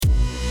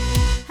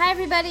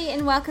everybody,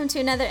 and welcome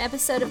to another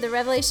episode of the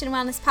Revelation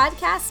Wellness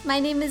Podcast. My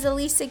name is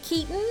Elisa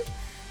Keaton,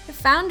 the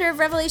founder of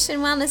Revelation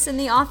Wellness and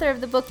the author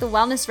of the book, The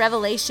Wellness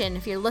Revelation.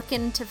 If you're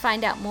looking to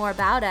find out more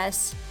about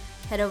us,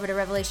 head over to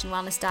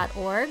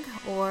revelationwellness.org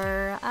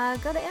or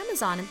go to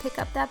Amazon and pick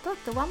up that book,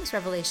 The Wellness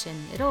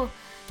Revelation.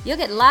 You'll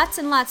get lots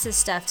and lots of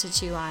stuff to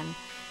chew on.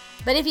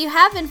 But if you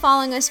have been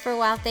following us for a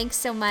while, thanks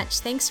so much.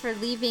 Thanks for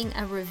leaving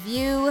a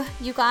review,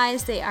 you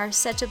guys. They are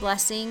such a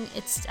blessing.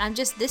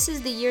 This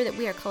is the year that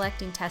we are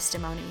collecting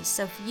testimonies.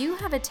 So if you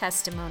have a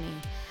testimony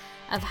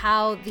of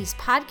how these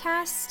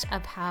podcasts,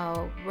 of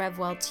how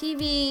RevWell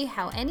TV,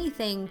 how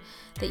anything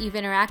that you've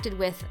interacted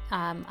with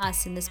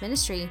us in this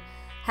ministry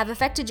have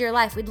affected your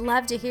life, we'd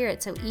love to hear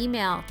it. So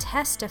email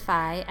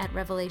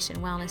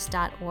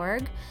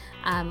testify@revelationwellness.org.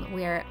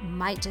 We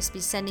might just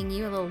be sending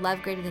you a little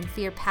Love Greater Than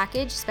Fear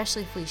package,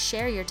 especially if we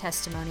share your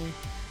testimony.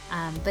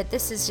 But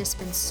this has just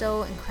been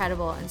so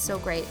incredible and so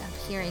great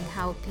of hearing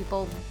how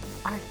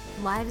our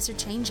lives are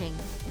changing.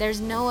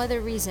 There's no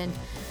other reason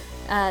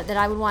that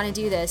I would want to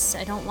do this.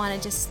 I don't want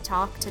to just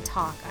talk to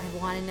talk. I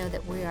want to know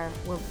that we're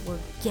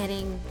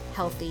getting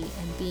healthy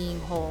and being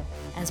whole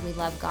as we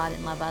love God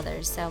and love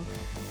others. So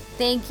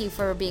thank you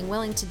for being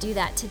willing to do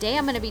that. Today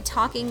I'm going to be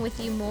talking with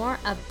you more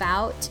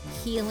about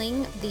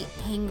healing the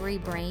angry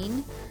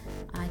brain.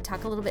 I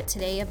talk a little bit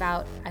today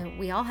about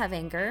we all have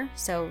anger.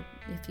 So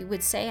if you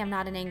would say I'm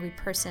not an angry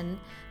person,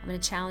 I'm going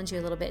to challenge you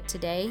a little bit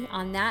today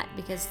on that,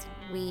 because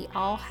we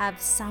all have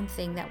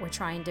something that we're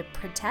trying to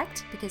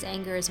protect, because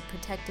anger is a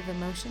protective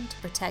emotion, to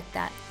protect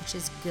that which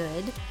is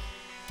good.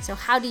 So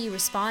how do you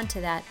respond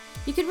to that?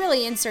 You could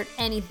really insert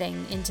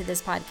anything into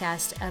this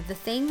podcast of the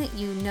thing that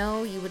you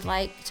know you would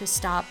like to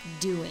stop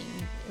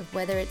doing,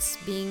 whether it's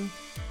being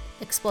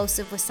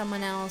explosive with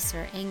someone else,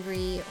 or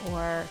angry,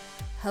 or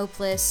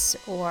hopeless,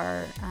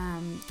 or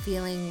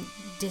feeling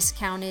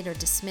discounted or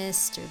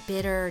dismissed or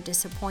bitter or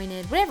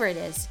disappointed, whatever it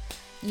is.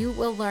 You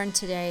will learn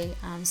today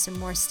some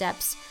more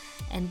steps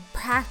and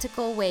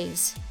practical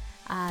ways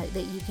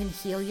that you can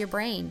heal your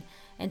brain.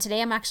 And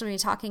today I'm actually going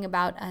to be talking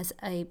about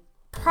a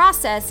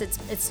process.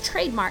 It's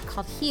trademark,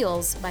 called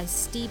HEALS by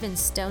Stephen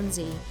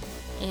Stonesy,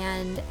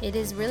 and it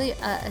is really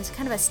it's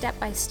kind of a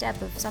step-by-step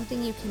of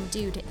something you can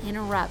do to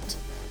interrupt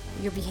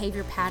your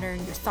behavior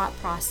pattern, your thought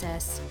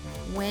process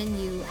when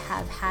you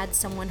have had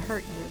someone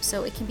hurt you.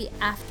 So it can be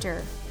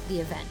after the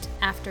event,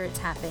 after it's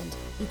happened.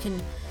 You can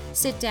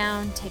sit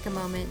down, take a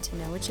moment to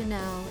know what you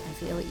know and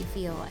feel what you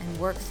feel, and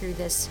work through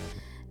these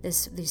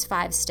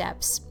 5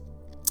 steps.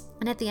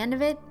 And at the end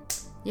of it,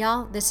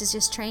 y'all, this is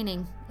just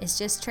training. It's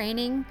just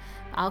training.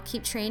 I'll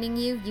keep training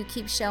you. You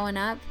keep showing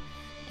up.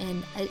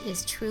 And it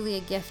is truly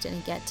a gift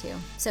and a get to.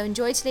 So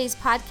enjoy today's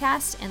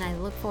podcast, and I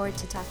look forward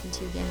to talking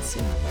to you again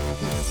soon.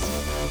 Peace.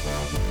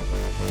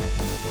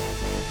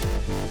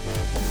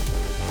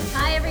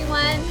 Hi,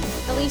 everyone.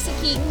 Elisa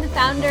Keaton, the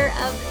founder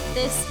of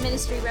this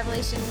ministry,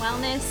 Revelation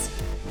Wellness,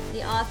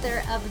 the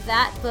author of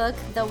that book,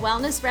 The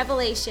Wellness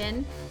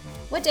Revelation.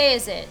 What day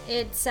is it?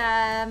 It's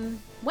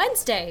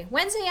Wednesday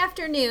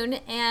afternoon,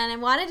 and I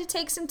wanted to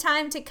take some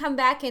time to come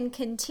back and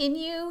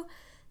continue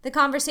the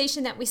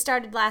conversation that we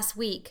started last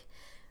week.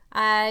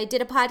 I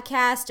did a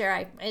podcast,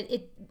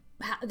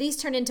 these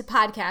turn into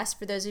podcasts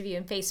for those of you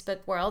in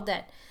Facebook world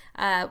that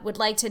would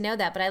like to know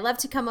that. But I love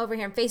to come over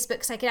here on Facebook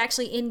because I could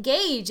actually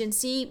engage and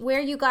see where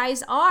you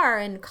guys are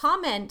and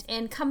comment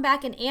and come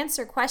back and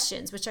answer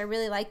questions, which I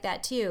really like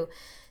that too.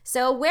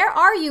 So where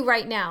are you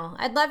right now?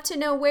 I'd love to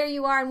know where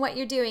you are and what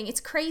you're doing. It's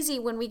crazy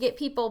when we get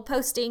people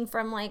posting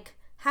from like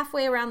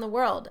halfway around the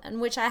world, in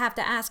which I have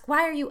to ask,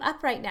 why are you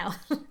up right now?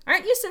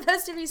 Aren't you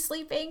supposed to be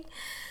sleeping?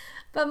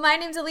 But my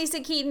name's Elisa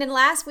Keaton, and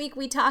last week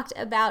we talked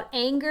about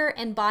anger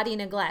and body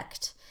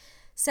neglect.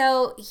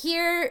 So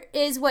here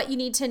is what you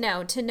need to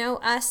know. To know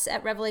us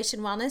at Revelation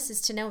Wellness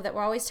is to know that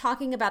we're always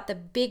talking about the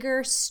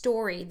bigger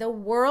story. The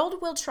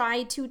world will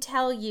try to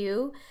tell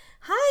you,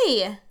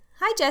 hi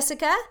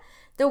Jessica.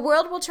 The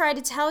world will try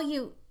to tell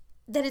you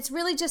that it's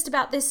really just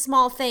about this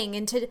small thing,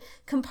 and to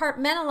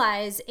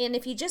compartmentalize. And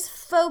if you just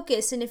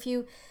focus, and if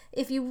you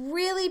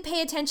really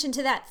pay attention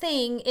to that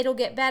thing, it'll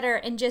get better.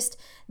 And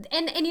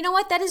you know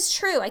what? That is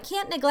true. I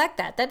can't neglect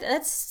that.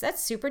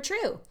 That's super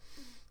true.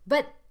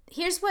 But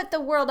here's what the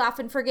world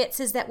often forgets,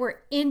 is that we're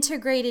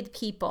integrated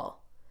people.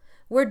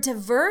 We're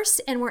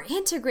diverse and we're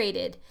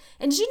integrated.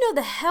 And did you know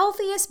the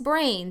healthiest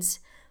brains,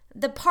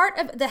 the part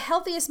of the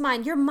healthiest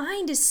mind, your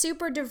mind is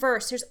super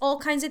diverse. There's all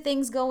kinds of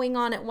things going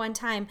on at one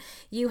time.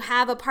 You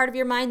have a part of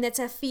your mind that's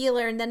a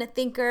feeler, and then a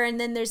thinker, and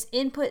then there's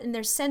input, and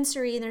there's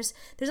sensory, and there's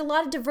a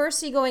lot of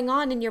diversity going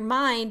on in your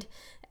mind.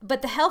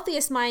 But the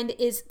healthiest mind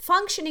is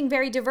functioning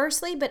very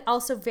diversely, but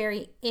also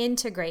very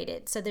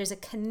integrated. So there's a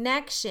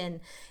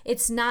connection.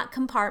 It's not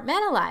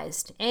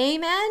compartmentalized.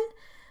 Amen?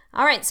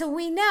 All right, so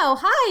we know.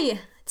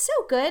 Hi, it's so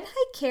good.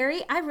 Hi,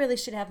 Carrie. I really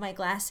should have my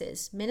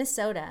glasses.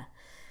 Minnesota.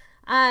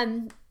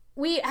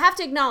 We have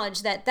to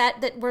acknowledge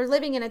that we're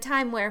living in a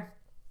time where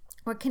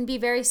can be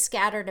very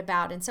scattered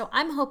about. And so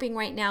I'm hoping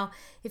right now,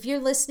 if you're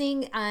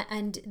listening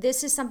and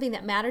this is something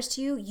that matters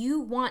to you, you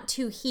want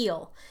to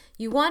heal.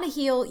 You want to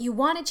heal, you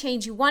want to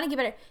change, you want to get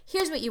better.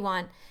 Here's what you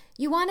want.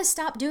 You want to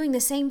stop doing the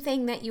same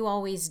thing that you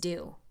always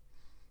do.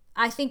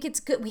 I think it's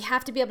good. We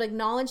have to be able to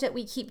acknowledge that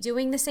we keep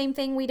doing the same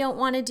thing we don't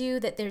want to do,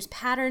 that there's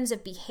patterns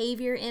of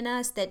behavior in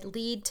us that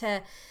lead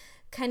to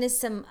kind of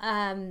some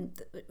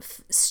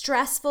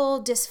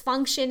stressful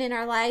dysfunction in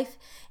our life.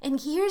 And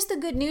here's the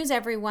good news,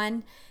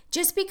 everyone.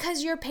 Just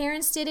because your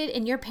parents did it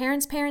and your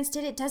parents' parents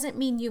did it doesn't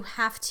mean you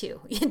have to.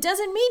 It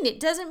doesn't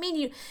mean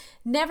you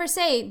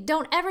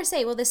don't ever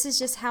say, well, this is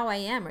just how I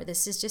am, or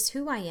this is just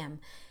who I am.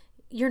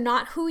 You're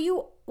not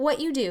what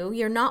you do.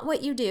 You're not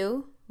what you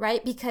do.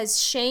 Right?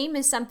 Because shame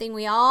is something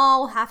we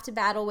all have to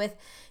battle with.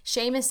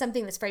 Shame is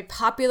something that's very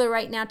popular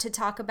right now to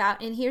talk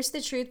about. And here's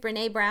the truth.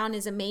 Brene Brown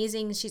is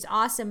amazing. She's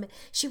awesome.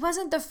 She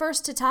wasn't the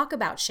first to talk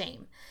about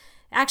shame.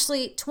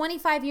 Actually,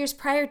 25 years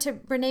prior to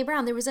Brene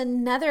Brown, there was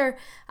another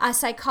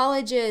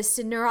psychologist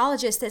and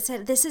neurologist that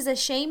said this is a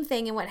shame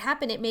thing. And what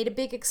happened, it made a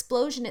big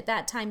explosion at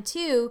that time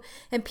too.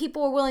 And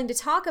people were willing to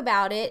talk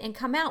about it and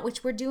come out,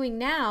 which we're doing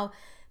now.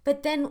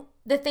 But then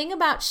the thing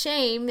about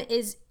shame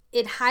is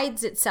it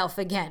hides itself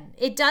again.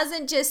 It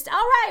doesn't just, all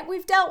right,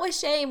 we've dealt with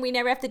shame. We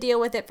never have to deal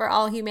with it for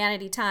all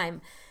humanity time.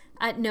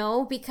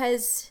 No,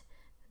 because,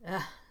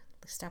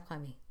 stop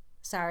calling me.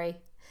 Sorry.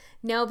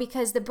 No,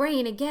 because the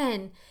brain,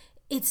 again,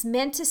 it's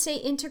meant to stay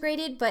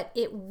integrated, but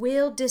it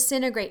will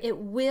disintegrate. It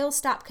will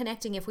stop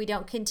connecting if we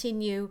don't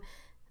continue.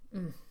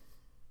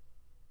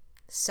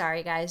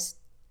 Sorry, guys.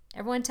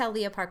 Everyone tell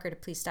Leah Parker to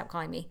please stop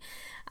calling me.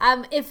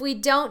 If we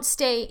don't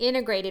stay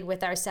integrated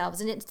with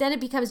ourselves, and then it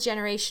becomes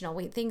generational.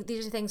 We think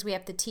these are things we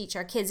have to teach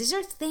our kids. These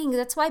are things,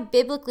 that's why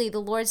biblically the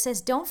Lord says,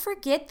 don't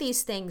forget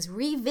these things.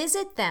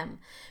 Revisit them.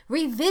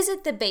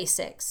 Revisit the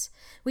basics.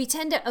 We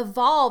tend to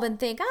evolve and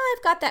think,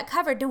 I've got that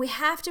covered. No, we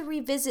have to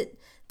revisit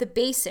the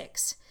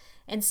basics.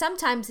 And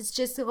sometimes it's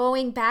just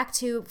going back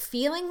to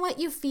feeling what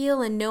you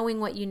feel and knowing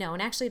what you know.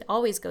 And actually, it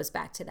always goes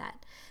back to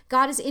that.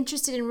 God is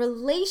interested in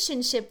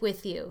relationship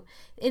with you,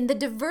 in the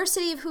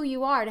diversity of who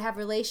you are to have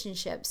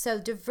relationships. So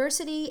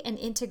diversity and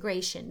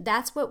integration,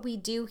 that's what we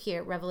do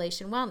here at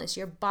Revelation Wellness.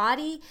 Your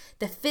body,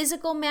 the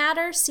physical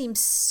matter seems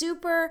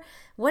super,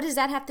 what does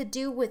that have to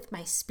do with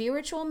my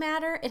spiritual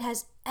matter? It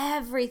has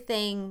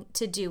everything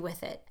to do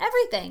with it,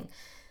 everything.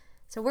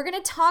 So we're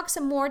going to talk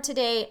some more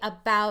today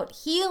about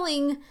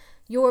healing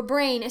your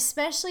brain,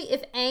 especially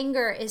if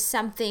anger is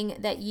something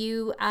that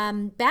you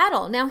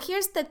battle. Now,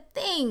 here's the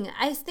thing.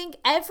 I think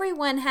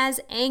everyone has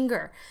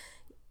anger.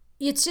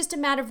 It's just a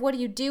matter of what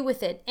do you do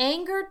with it.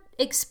 Anger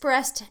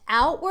expressed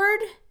outward,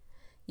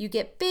 you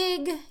get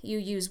big, you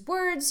use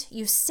words,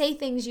 you say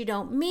things you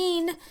don't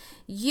mean.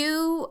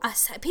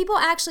 People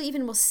actually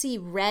even will see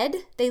red.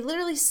 They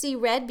literally see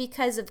red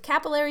because of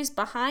capillaries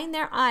behind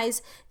their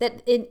eyes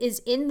that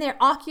is in their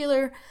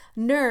ocular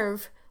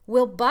nerve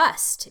will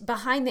bust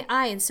behind the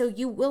eye. And so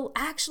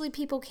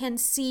people can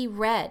see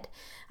red.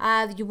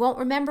 You won't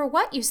remember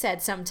what you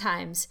said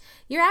sometimes.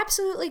 You're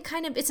absolutely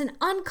it's an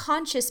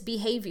unconscious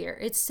behavior.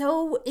 It's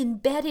so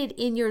embedded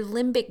in your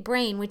limbic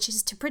brain, which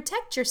is to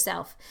protect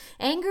yourself.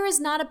 Anger is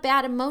not a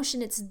bad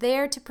emotion. It's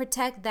there to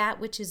protect that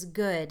which is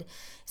good.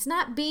 It's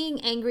not being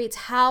angry. It's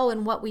how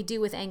and what we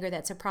do with anger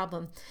that's a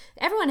problem.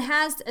 Everyone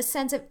has a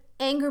sense of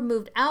anger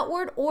moved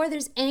outward, or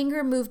there's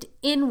anger moved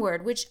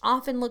inward, which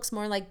often looks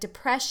more like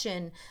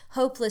depression,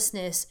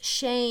 hopelessness,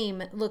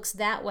 shame looks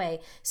that way.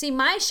 See,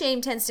 my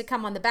shame tends to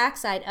come on the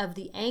backside of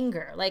the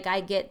anger. Like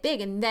I get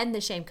big and then the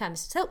shame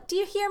comes. So do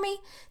you hear me?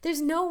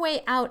 There's no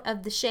way out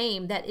of the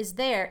shame that is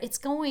there. It's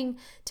going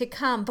to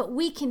come, but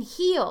we can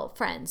heal,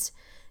 friends.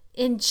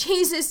 In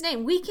Jesus'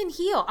 name, we can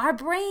heal. Our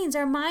brains,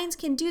 our minds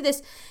can do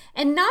this.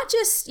 And not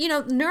just,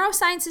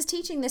 neuroscience is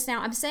teaching this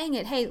now. I'm saying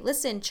it. Hey,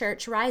 listen,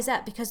 church, rise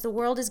up because the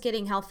world is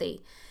getting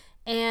healthy.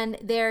 And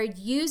they're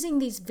using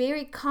these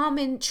very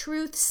common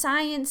truth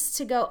science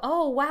to go,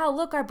 oh, wow,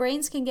 look, our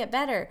brains can get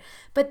better.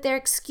 But they're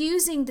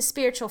excusing the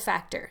spiritual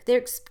factor. They're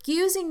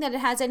excusing that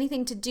it has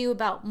anything to do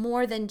about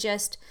more than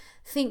just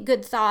think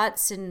good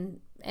thoughts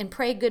and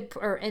pray good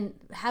and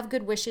have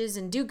good wishes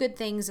and do good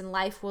things, and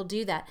life will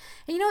do that.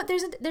 And you know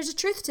what? There's a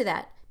truth to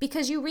that,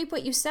 because you reap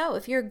what you sow.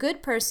 If you're a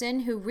good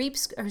person who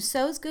reaps or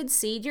sows good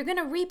seed, you're going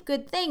to reap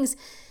good things.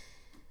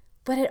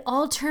 But it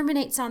all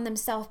terminates on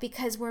themselves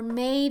because we're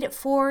made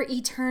for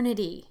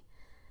eternity.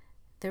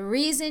 The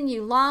reason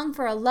you long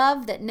for a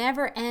love that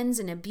never ends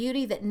and a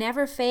beauty that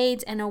never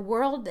fades and a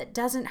world that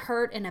doesn't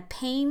hurt and a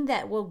pain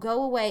that will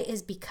go away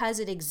is because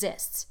it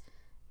exists.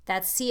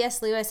 That's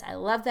C.S. Lewis. I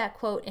love that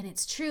quote, and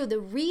it's true.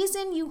 The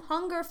reason you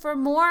hunger for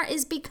more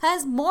is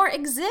because more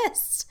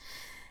exists.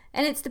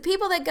 And it's the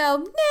people that go,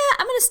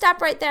 I'm going to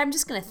stop right there. I'm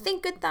just going to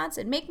think good thoughts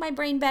and make my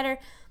brain better.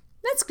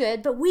 That's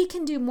good, but we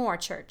can do more,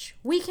 church.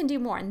 We can do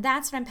more, and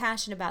that's what I'm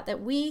passionate about,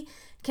 that we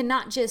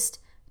cannot just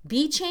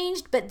be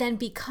changed, but then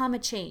become a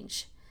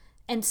change.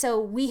 And so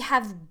we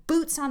have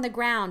boots on the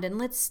ground, and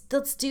let's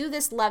do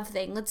this love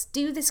thing. Let's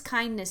do this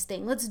kindness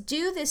thing. Let's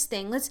do this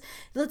thing.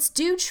 Let's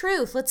do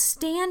truth. Let's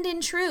stand in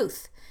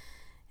truth.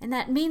 And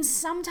that means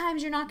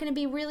sometimes you're not going to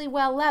be really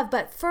well loved,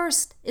 but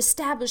first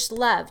establish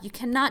love. You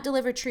cannot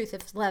deliver truth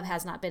if love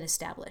has not been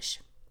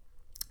established.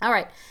 All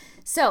right.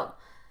 So,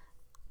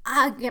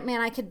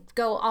 man, I could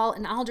go all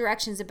in all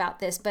directions about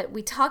this, but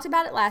we talked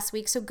about it last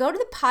week. So go to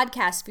the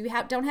podcast if you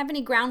don't have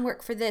any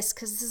groundwork for this,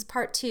 because this is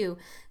part 2.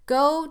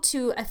 Go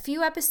to a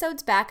few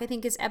episodes back. I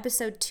think it's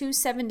episode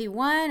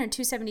 271 or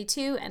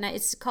 272, and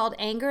it's called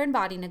Anger and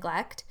Body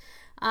Neglect.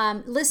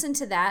 Listen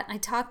to that. I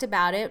talked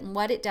about it and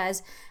what it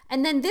does.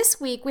 And then this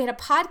week we had a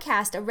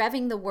podcast, a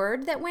Revving the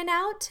Word, that went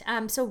out.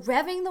 So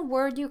Revving the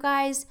Word, you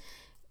guys,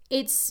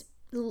 it's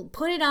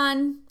put it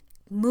on.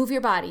 Move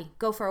your body.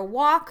 Go for a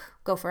walk,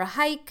 go for a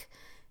hike.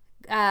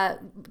 Try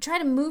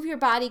to move your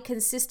body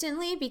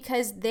consistently,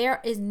 because there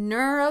is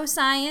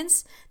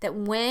neuroscience that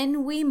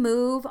when we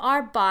move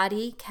our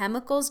body,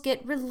 chemicals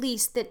get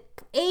released that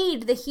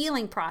aid the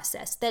healing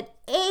process, that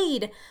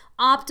aid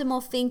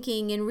optimal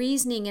thinking and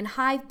reasoning and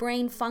high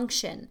brain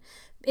function.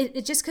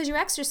 It just because you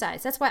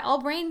exercise. That's why all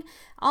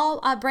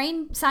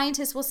brain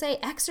scientists will say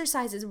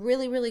exercise is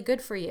really, really good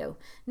for you.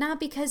 Not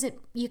because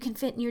you can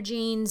fit in your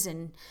jeans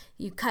and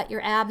you cut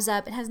your abs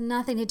up. It has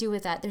nothing to do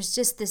with that. There's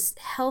just this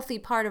healthy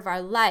part of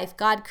our life.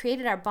 God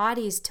created our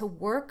bodies to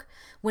work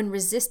when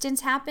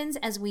resistance happens.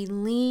 As we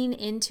lean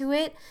into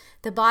it,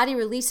 the body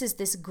releases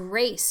this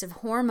grace of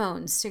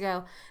hormones to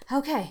go,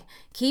 okay,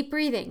 keep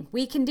breathing.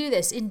 We can do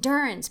this.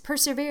 Endurance,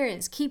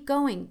 perseverance, keep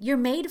going. You're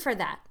made for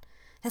that.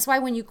 That's why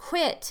when you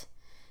quit,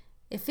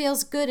 it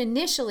feels good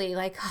initially,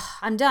 like, oh,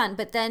 I'm done.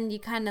 But then you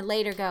kind of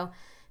later go,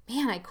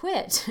 man, I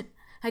quit.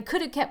 I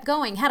could have kept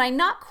going. Had I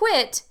not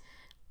quit,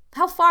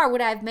 how far would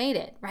I have made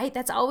it, right?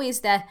 That's always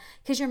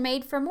because you're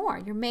made for more.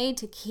 You're made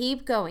to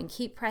keep going,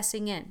 keep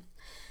pressing in.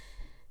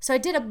 So I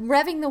did a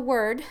Revving the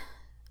Word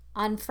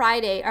on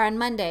Friday, or on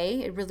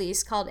Monday, it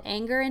released, called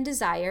Anger and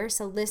Desire.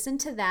 So listen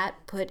to that,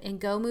 and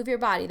go move your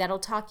body. That'll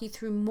talk you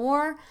through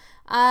more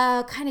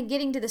kind of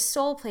getting to the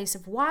soul place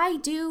of, why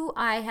do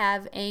I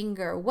have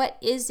anger? What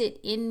is it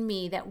in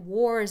me that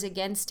wars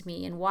against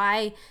me? And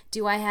why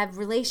do I have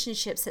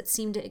relationships that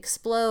seem to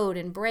explode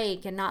and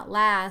break and not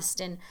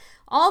last? And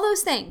all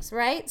those things,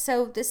 right?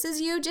 So this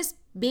is you just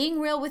being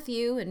real with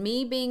you, and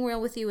me being real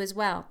with you as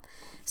well.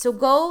 So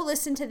go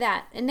listen to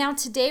that. And now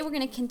today we're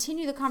going to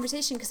continue the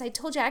conversation, because I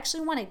told you I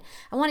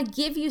want to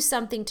give you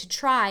something to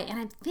try. And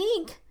I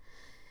think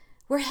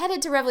we're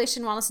headed to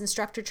Revelation Wellness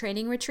Instructor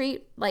Training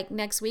Retreat like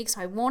next week,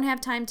 so I won't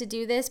have time to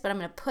do this, but I'm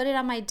going to put it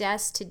on my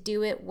desk to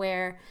do it,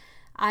 where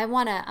I'm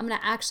going to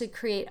actually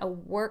create a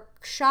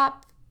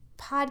workshop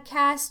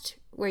podcast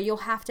where you'll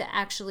have to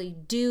actually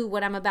do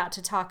what I'm about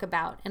to talk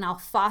about, and I'll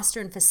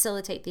foster and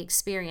facilitate the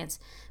experience.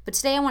 But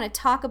today I want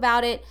to talk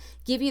about it,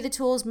 give you the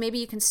tools. Maybe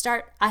you can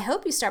I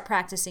hope you start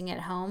practicing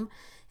at home,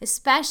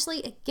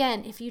 especially,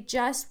 again, if you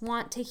just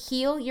want to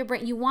heal your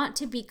brain. You want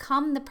to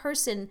become the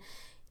person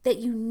that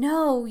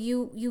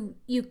you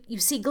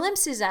see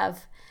glimpses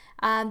of,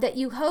 that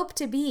you hope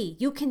to be.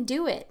 You can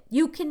do it.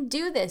 You can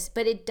do this,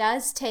 but it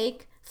does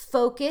take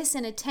focus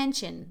and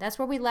attention. That's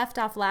where we left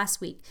off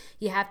last week.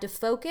 You have to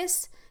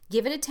focus,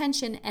 give it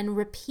attention, and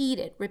repeat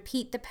it.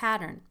 Repeat the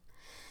pattern.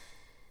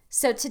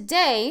 So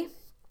today,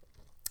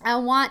 I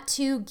want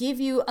to give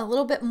you a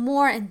little bit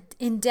more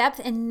in depth.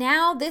 And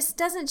now this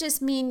doesn't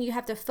just mean you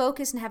have to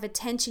focus and have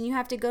attention. You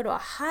have to go to a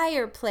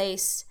higher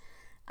place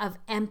of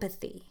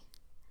empathy,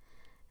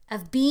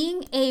 of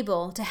being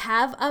able to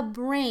have a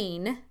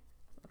brain,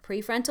 a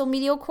prefrontal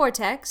medial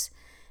cortex,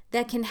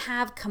 that can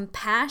have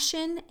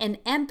compassion and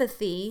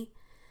empathy,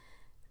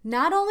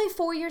 not only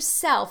for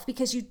yourself,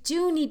 because you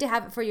do need to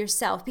have it for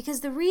yourself,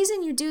 because the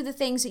reason you do the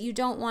things that you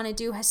don't want to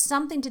do has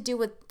something to do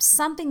with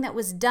something that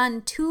was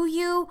done to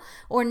you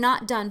or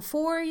not done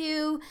for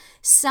you.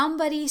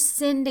 Somebody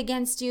sinned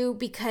against you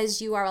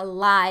because you are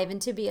alive,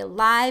 and to be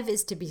alive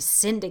is to be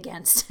sinned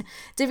against.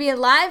 To be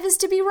alive is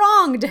to be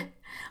wronged.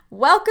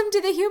 Welcome to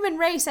the human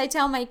race, I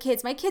tell my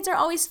kids. My kids are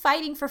always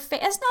fighting for fair.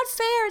 It's not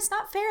fair. It's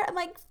not fair. I'm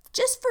like,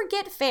 just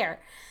forget fair.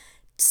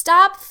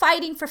 Stop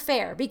fighting for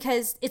fair,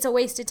 because it's a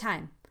waste of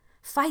time.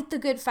 Fight the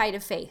good fight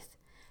of faith.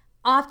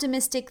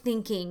 Optimistic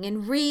thinking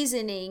and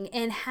reasoning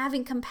and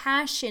having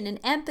compassion and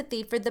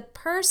empathy for the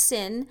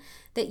person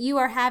that you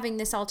are having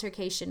this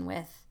altercation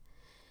with.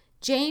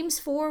 James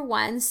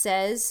 4:1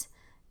 says,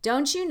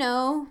 "Don't you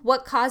know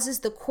what causes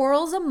the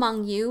quarrels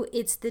among you?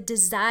 It's the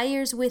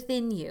desires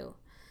within you."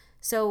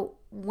 So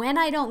when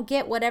I don't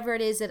get whatever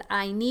it is that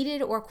I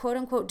needed or quote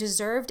unquote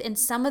deserved, and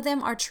some of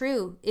them are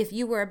true. If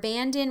you were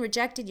abandoned,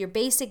 rejected, your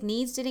basic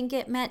needs didn't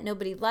get met,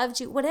 nobody loved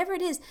you, whatever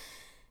it is,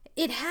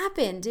 it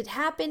happened,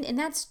 and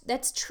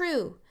that's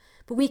true.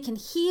 But we can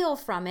heal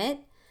from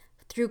it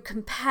through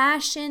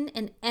compassion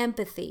and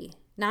empathy,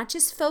 not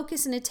just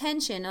focus and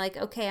attention. Like,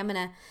 okay,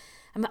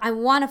 I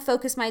want to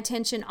focus my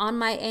attention on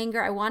my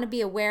anger. I want to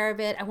be aware of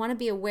it. I want to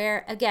be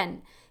aware,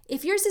 again,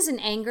 if yours is an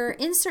anger,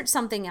 insert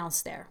something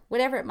else there,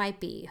 whatever it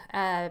might be.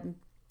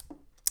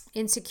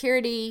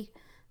 Insecurity,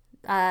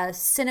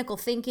 cynical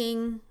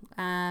thinking,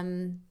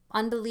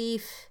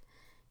 unbelief,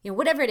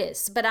 whatever it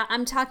is. But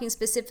I'm talking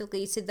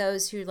specifically to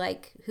those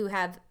who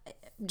have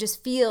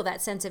just feel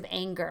that sense of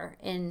anger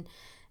and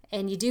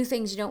and you do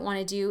things you don't want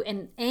to do.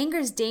 And anger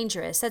is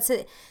dangerous.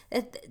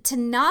 To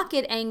not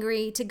get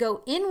angry, to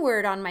go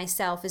inward on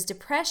myself is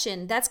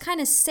depression. That's kind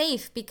of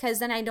safe because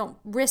then I don't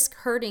risk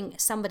hurting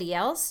somebody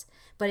else,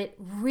 but it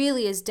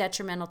really is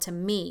detrimental to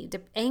me.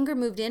 The anger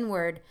moved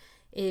inward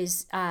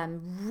is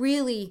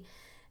really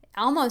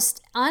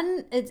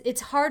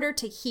it's harder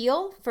to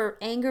heal for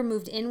anger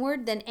moved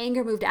inward than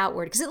anger moved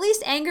outward. Because at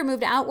least anger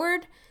moved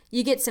outward,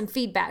 you get some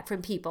feedback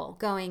from people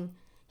going,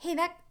 hey,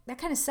 that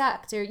kind of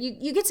sucked. Or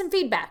you get some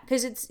feedback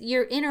because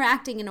you're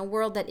interacting in a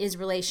world that is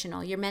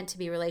relational. You're meant to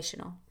be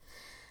relational.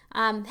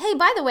 Hey,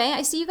 by the way,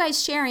 I see you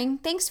guys sharing.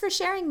 Thanks for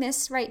sharing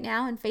this right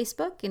now on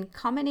Facebook and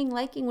commenting,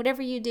 liking,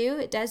 whatever you do.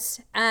 It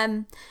does.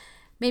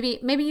 Maybe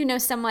you know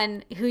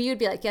someone who you'd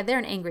be like, yeah, they're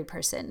an angry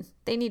person.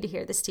 They need to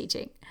hear this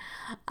teaching.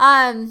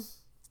 And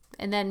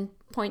then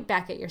point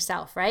back at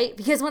yourself, right?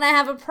 Because when I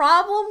have a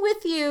problem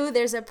with you,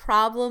 there's a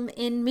problem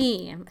in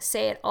me. I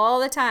say it all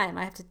the time.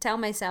 I have to tell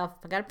myself,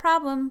 I got a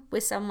problem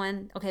with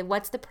someone. Okay,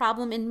 what's the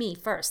problem in me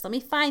first? Let me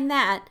find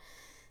that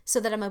so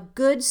that I'm a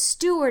good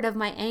steward of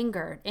my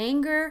anger.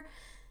 Anger,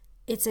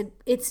 it's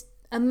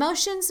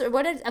emotions,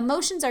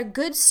 emotions are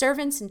good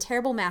servants and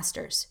terrible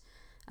masters.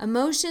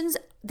 Emotions,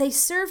 they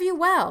serve you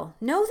well.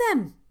 Know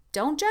them.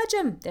 Don't judge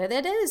them. There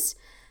that is.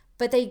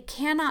 But they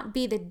cannot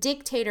be the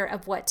dictator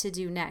of what to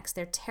do next.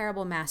 They're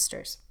terrible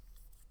masters.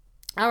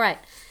 All right.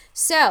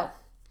 So,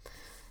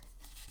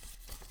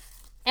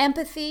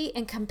 empathy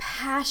and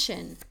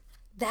compassion.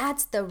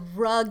 That's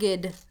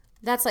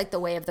like the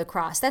way of the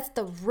cross. That's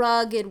the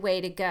rugged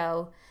way to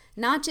go.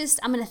 Not just,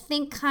 I'm going to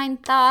think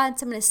kind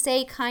thoughts. I'm going to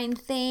say kind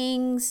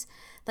things.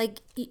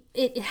 Like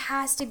it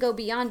has to go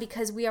beyond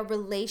because we are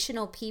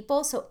relational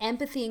people. So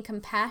empathy and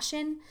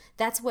compassion,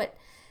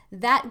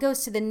 that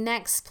goes to the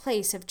next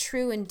place of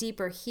true and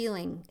deeper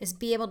healing, is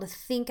be able to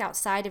think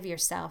outside of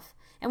yourself.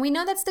 And we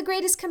know that's the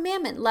greatest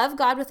commandment. Love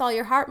God with all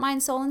your heart,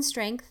 mind, soul, and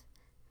strength.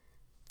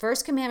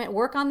 First commandment,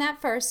 work on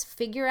that first.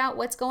 Figure out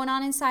what's going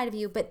on inside of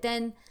you. But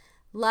then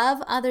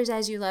love others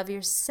as you love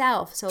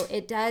yourself. So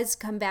it does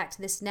come back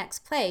to this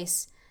next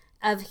place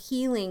of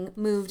healing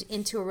moved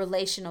into a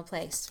relational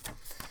place.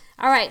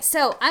 All right,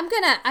 so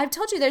I've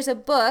told you there's a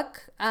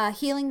book,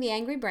 Healing the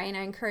Angry Brain.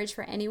 I encourage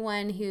for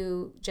anyone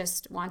who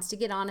just wants to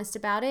get honest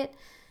about it.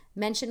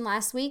 Mentioned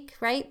last week,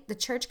 right? The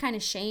church kind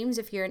of shames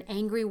if you're an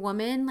angry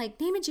woman,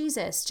 like name of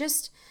Jesus.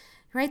 Just,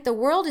 right? The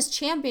world is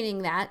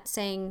championing that,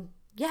 saying,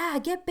 yeah,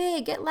 get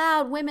big, get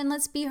loud, women,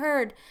 let's be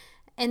heard.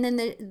 And then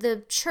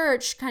the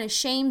church kind of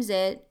shames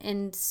it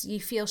and you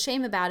feel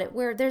shame about it,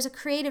 where there's a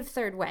creative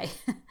third way.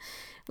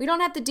 We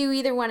don't have to do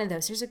either one of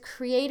those. There's a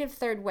creative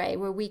third way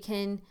where we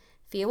can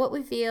feel what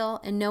we feel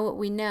and know what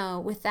we know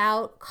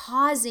without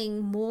causing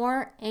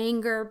more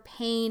anger,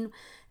 pain.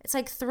 It's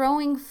like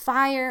throwing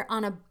fire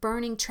on a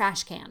burning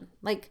trash can.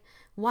 Like,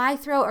 why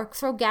throw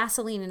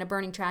gasoline in a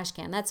burning trash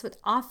can? That's what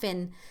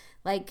often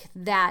like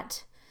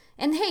that.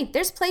 And hey,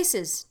 there's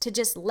places to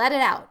just let it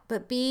out,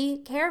 but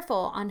be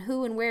careful on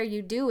who and where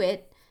you do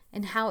it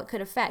and how it could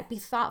affect. Be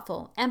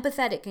thoughtful,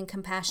 empathetic, and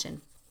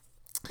compassion.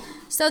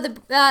 So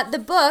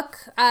the book,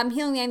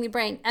 Healing the Angry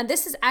Brain, and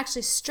this is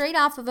actually straight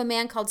off of a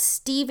man called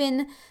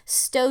Stephen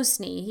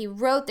Stosny. He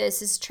wrote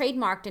this, it's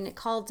trademarked, and it's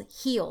called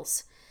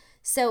Heals.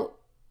 So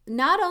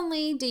not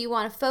only do you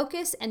want to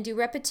focus and do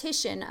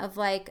repetition of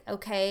like,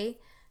 okay,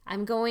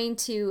 I'm going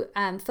to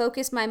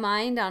focus my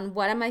mind on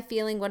what am I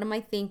feeling, what am I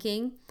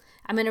thinking.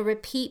 I'm going to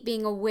repeat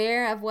being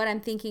aware of what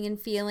I'm thinking and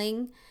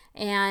feeling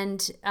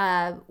and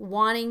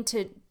wanting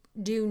to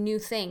do new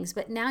things.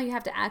 But now you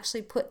have to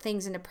actually put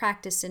things into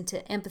practice,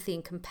 into empathy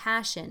and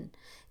compassion,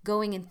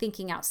 going and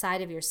thinking outside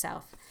of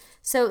yourself.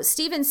 So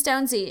Stephen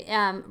Stosny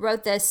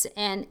wrote this,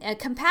 and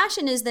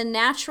compassion is the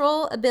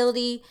natural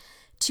ability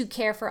to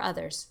care for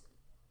others.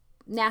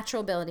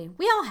 Natural ability.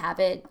 We all have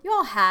it. You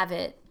all have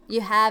it. You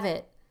have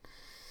it.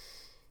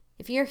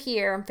 If you're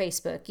here on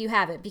Facebook, you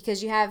have it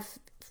because you have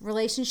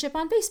relationship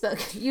on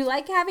Facebook. You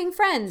like having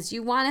friends.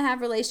 You want to have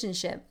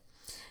relationship.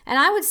 And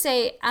I would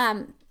say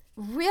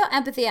real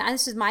empathy, and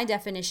this is my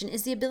definition,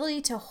 is the ability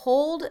to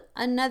hold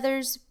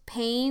another's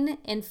pain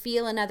and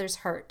feel another's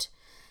hurt.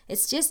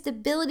 It's just the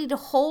ability to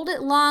hold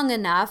it long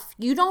enough.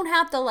 You don't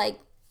have to like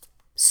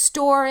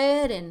store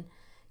it and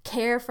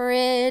care for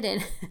it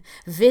and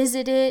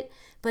visit it,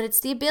 but it's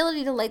the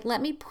ability to like,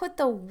 let me put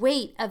the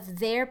weight of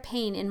their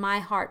pain in my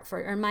heart or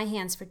in my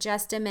hands for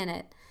just a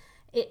minute.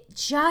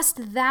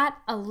 Just that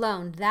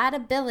alone, that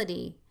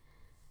ability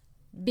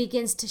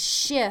begins to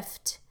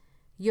shift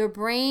your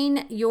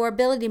brain, your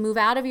ability to move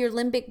out of your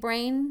limbic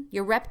brain,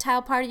 your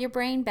reptile part of your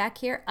brain back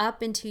here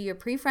up into your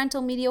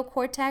prefrontal medial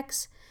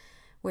cortex,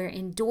 where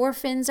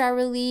endorphins are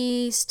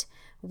released,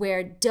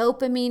 where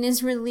dopamine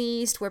is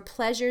released, where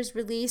pleasure is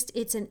released.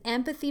 It's an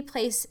empathy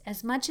place.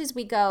 As much as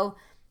we go,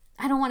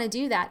 I don't want to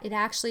do that, it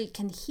actually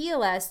can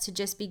heal us to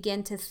just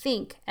begin to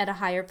think at a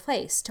higher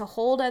place, to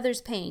hold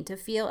others' pain, to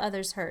feel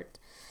others' hurt.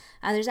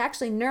 There's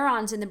actually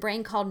neurons in the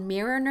brain called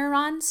mirror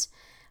neurons.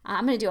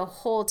 I'm going to do a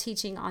whole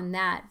teaching on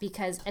that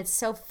because it's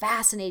so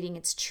fascinating.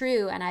 It's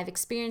true, and I've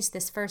experienced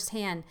this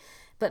firsthand.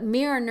 But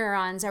mirror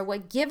neurons are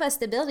what give us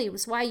the ability.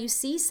 It's why you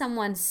see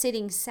someone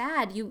sitting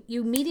sad, you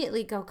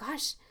immediately go,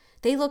 gosh,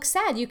 they look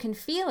sad. You can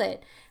feel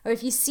it. Or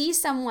if you see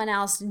someone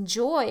else in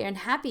joy and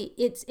happy,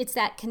 it's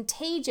that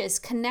contagious,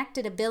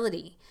 connected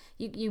ability.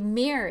 You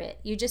mirror it.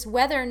 You just,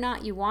 whether or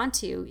not you want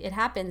to, it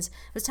happens.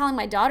 I was telling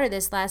my daughter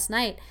this last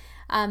night.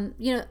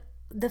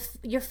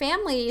 Your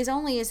family is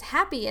only as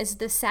happy as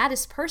the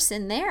saddest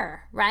person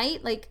there,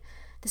 right? Like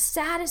the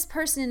saddest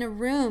person in a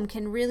room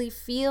can really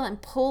feel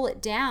and pull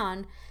it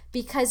down,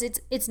 because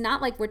it's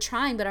not like we're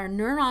trying, but our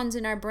neurons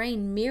in our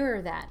brain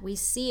mirror that. We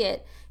see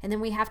it, and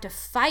then we have to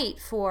fight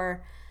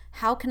for,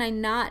 how can I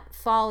not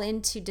fall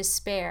into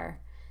despair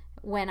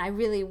when I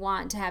really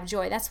want to have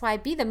joy? That's why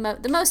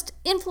the most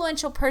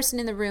influential person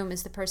in the room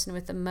is the person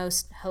with the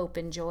most hope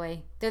and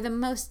joy. They're the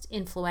most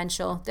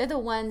influential. They're the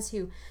ones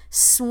who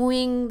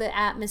swing the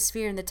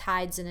atmosphere and the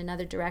tides in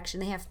another direction.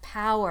 They have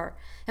power,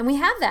 and we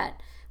have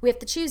that. We have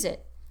to choose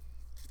it.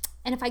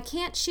 And if I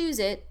can't choose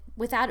it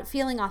without it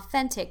feeling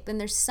authentic, then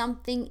there's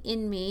something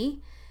in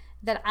me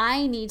that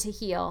I need to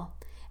heal.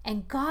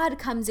 And God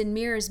comes and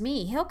mirrors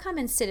me. He'll come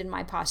and sit in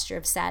my posture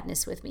of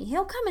sadness with me.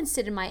 He'll come and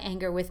sit in my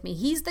anger with me.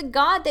 He's the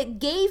God that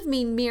gave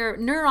me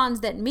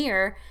neurons that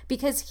mirror,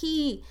 because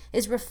he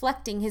is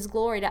reflecting his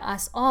glory to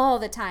us all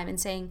the time and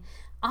saying,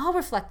 I'll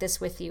reflect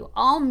this with you.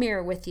 I'll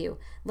mirror with you.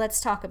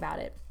 Let's talk about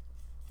it.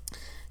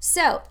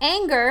 So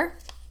anger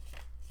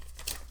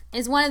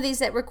is one of these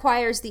that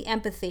requires the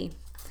empathy.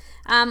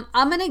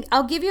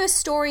 I'll give you a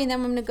story, and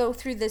then I'm gonna go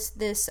through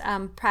this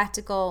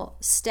practical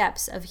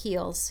steps of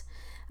heals,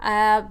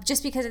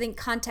 just because I think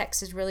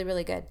context is really,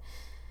 really good.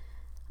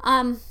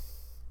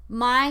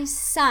 My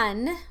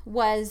son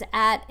was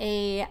at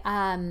a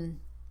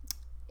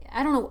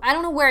I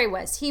don't know where he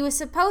was. He was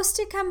supposed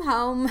to come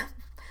home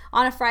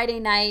on a Friday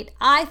night.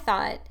 I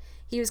thought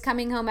he was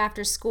coming home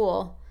after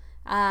school,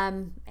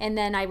 and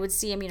then I would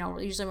see him,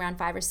 usually around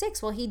 5 or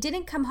 6. Well, he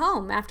didn't come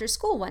home after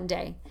school one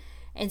day.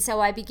 And so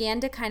I began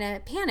to kind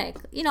of panic,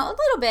 a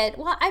little bit.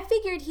 Well, I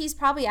figured he's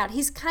probably out.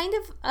 He's kind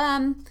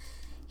of,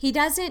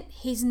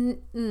 he's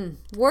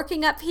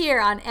working up here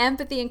on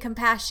empathy and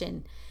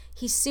compassion.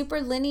 He's super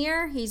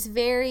linear. He's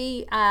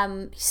very,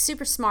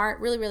 super smart,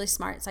 really, really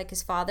smart. It's like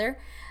his father.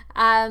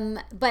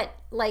 But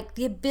like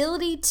the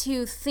ability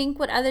to think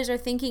what others are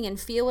thinking and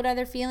feel what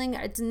others are feeling,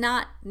 it's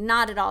not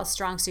at all a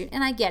strong suit.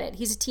 And I get it.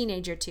 He's a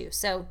teenager too.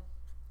 So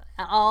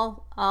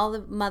all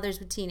the mothers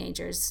with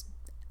teenagers,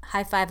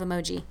 high five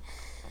emoji.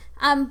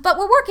 But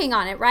we're working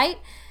on it, right?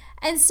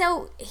 And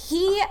so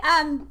he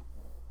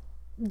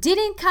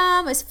didn't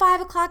come. It was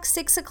 5 o'clock,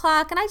 6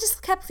 o'clock, and I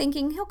just kept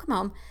thinking he'll come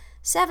home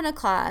 7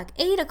 o'clock,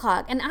 8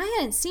 o'clock, and I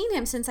hadn't seen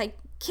him since I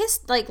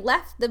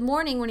left the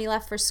morning when he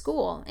left for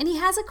school. And he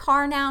has a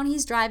car now, and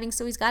he's driving,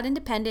 so he's got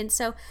independence.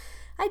 So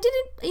I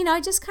didn't,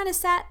 I just kind of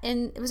sat,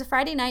 and it was a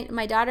Friday night, and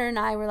my daughter and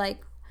I were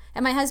like,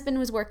 and my husband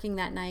was working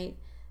that night.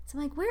 So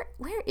I'm like,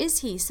 where is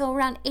he? So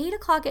around 8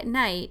 o'clock at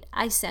night,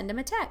 I send him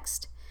a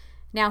text.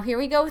 Now here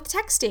we go with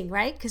texting,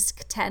 right? Because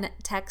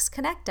texts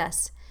connect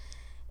us.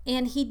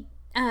 And he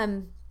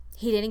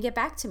didn't get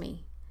back to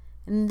me.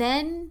 And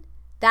then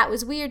that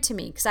was weird to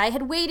me, because I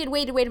had waited.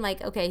 I'm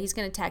like, okay, he's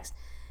going to text.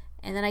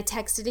 And then I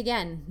texted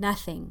again,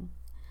 nothing.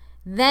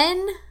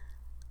 Then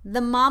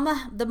the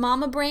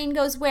mama brain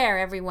goes where,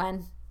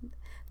 everyone?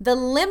 The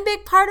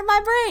limbic part of my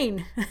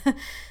brain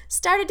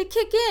started to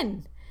kick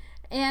in.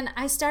 And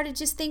I started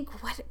just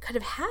think, what could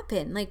have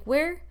happened? Like,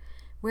 where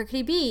could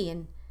he be?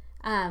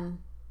 And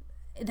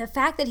the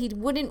fact that he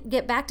wouldn't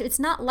get back to, it's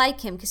not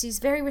like him, because he's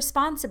very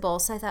responsible.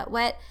 So I thought,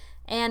 what?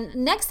 And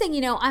next thing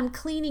you know, I'm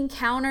cleaning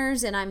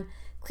counters and I'm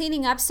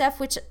cleaning up stuff,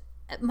 which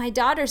my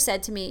daughter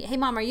said to me, hey,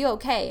 Mom, are you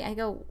okay? I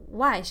go,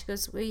 why? She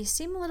goes, well, you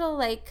seem a little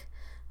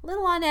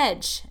on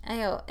edge. I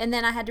go, and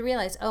then I had to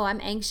realize, oh, I'm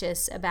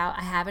anxious about,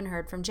 I haven't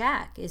heard from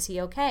Jack. Is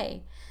he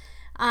okay?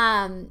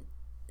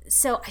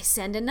 So I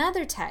send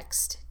another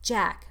text,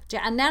 Jack.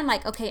 And then I'm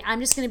like, okay, I'm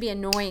just going to be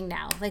annoying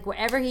now, like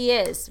wherever he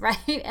is, right?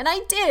 And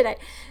I did. I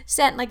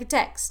sent like a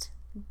text.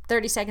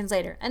 30 seconds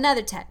later,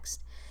 another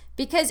text.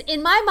 Because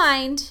in my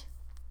mind,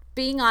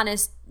 being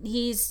honest,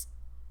 he's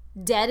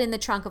dead in the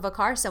trunk of a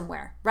car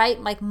somewhere,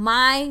 right? Like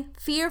my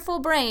fearful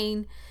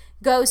brain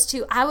goes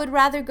to, I would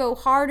rather go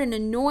hard and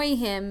annoy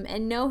him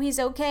and know he's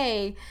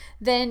okay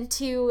than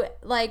to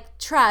like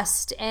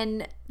trust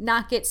and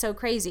not get so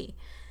crazy.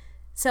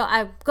 So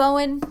I'm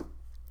going,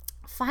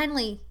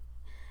 finally,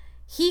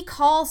 he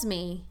calls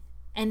me,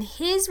 and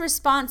his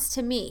response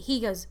to me, he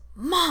goes,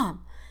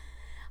 Mom,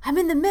 I'm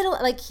in the middle,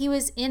 like he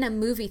was in a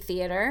movie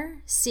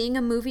theater, seeing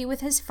a movie with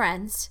his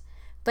friends,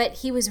 but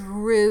he was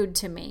rude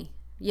to me,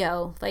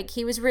 like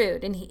he was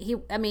rude. And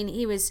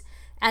he was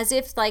as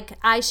if like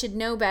I should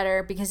know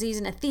better because he's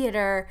in a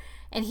theater,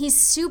 and he's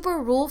super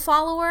rule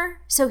follower.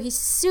 So you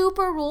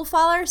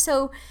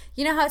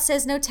know how it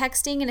says no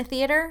texting in a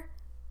theater?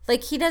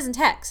 Like he doesn't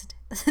text.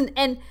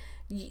 And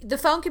the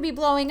phone could be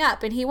blowing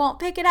up and he won't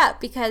pick it up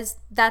because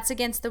that's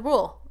against the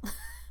rule.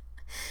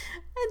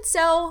 And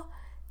so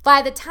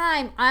by the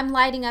time I'm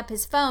lighting up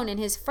his phone, and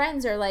his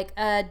friends are like,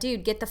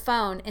 dude, get the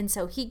phone. And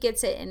so he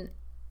gets it, and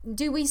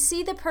do we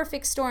see the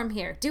perfect storm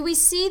here? Do we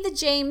see the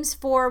James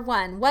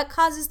 4:1? What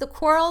causes the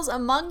quarrels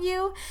among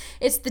you?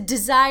 It's the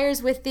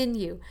desires within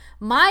you.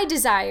 My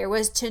desire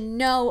was to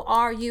know,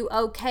 are you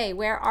okay?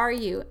 Where are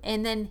you?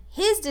 And then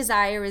his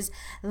desire is,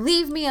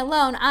 leave me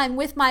alone. I'm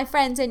with my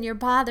friends and you're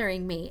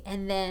bothering me.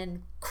 And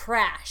then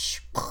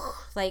crash,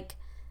 like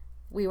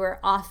we were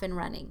off and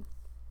running.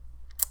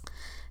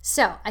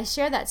 So I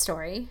share that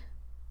story,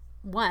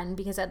 one,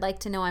 because I'd like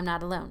to know I'm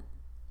not alone.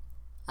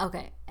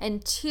 Okay.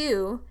 And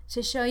two,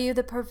 to show you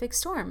the perfect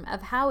storm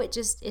of how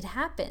it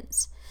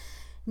happens.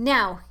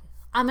 Now,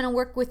 I'm going to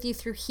work with you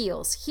through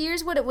heals.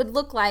 Here's what it would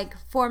look like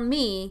for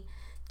me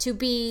to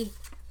be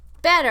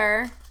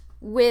better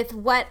with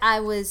what I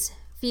was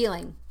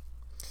feeling.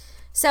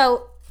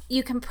 So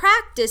you can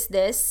practice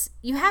this.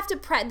 You have to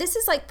this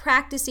is like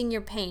practicing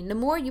your pain. The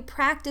more you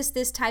practice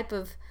this type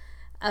of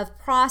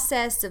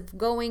process of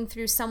going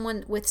through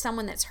someone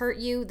that's hurt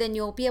you, then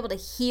you'll be able to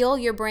heal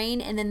your brain.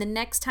 And then the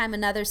next time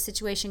another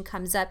situation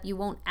comes up, you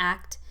won't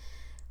act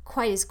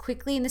quite as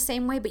quickly in the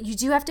same way, but you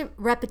do have to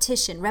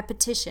repetition.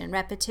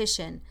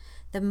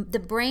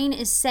 The brain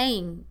is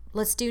saying,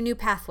 let's do new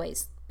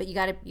pathways, but you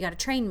gotta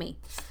train me.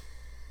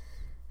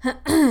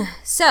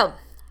 So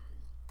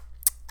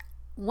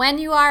when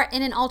you are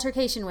in an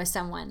altercation with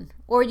someone,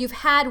 or you've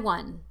had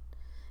one,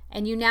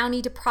 and you now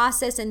need to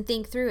process and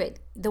think through it,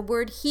 the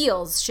word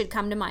heals should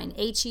come to mind.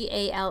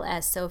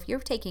 HEALS. So if you're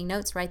taking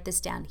notes, write this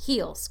down.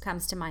 Heals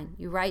comes to mind.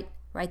 You write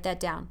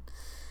that down.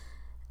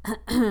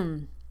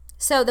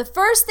 So the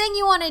first thing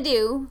you want to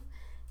do,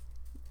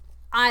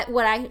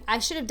 what I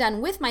should have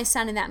done with my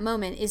son in that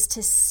moment, is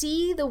to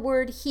see the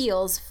word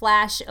heals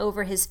flash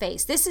over his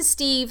face. This is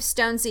Steve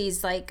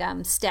Stonesy's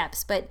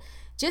steps, but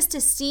just to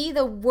see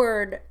the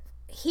word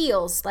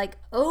heals like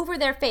over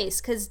their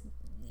face,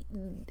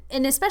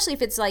 and especially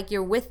if it's like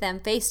you're with them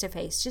face to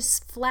face,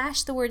 just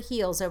flash the word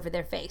heals over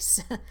their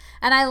face.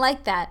 And I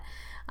like that.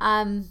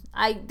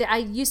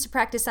 I used to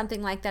practice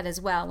something like that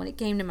as well when it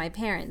came to my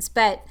parents.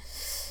 But,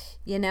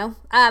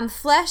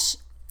 flesh,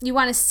 you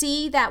want to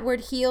see that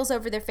word heals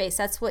over their face.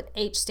 That's what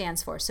H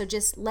stands for. So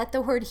just let the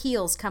word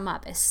heals come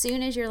up. As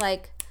soon as you're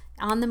like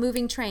on the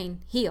moving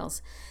train,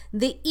 heals.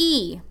 The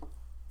E,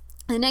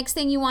 the next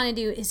thing you want to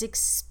do is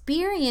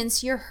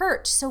experience your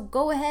hurt. So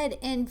go ahead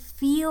and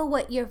feel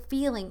what you're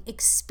feeling.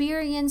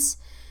 Experience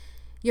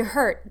your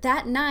hurt.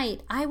 That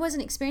night, I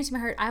wasn't experiencing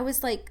my hurt. I was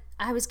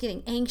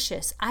getting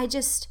anxious. I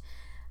just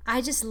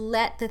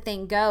let the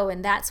thing go,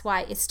 and that's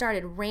why it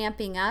started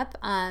ramping up.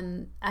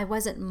 I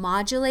wasn't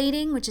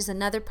modulating, which is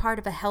another part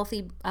of a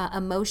healthy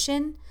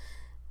emotion.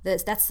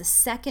 That's the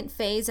second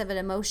phase of an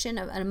emotion.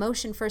 An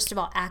emotion, first of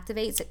all,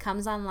 activates. It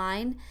comes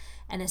online.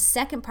 And a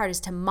second part is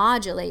to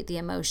modulate the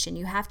emotion.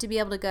 You have to be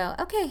able to go,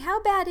 okay,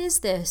 how bad is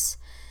this?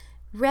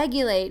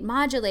 Regulate,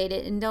 modulate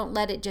it, and don't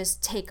let it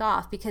just take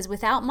off, because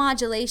without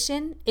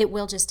modulation, it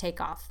will just take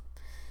off.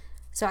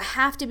 So I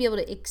have to be able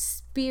to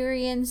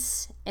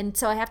experience, and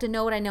so I have to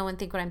know what I know and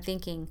think what I'm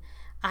thinking.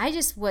 I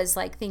just was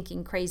like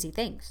thinking crazy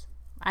things.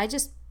 I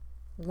just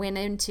went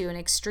into an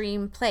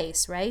extreme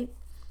place, right?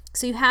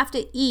 So you have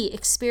to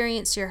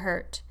experience your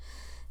hurt.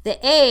 The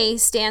A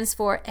stands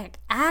for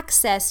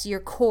access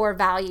your core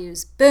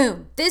values.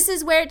 Boom. This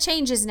is where it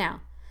changes now.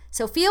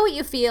 So feel what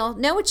you feel,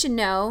 know what you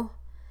know.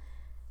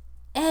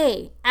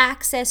 A,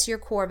 access your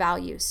core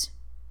values.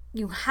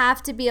 You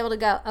have to be able to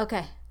go,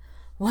 okay,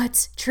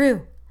 what's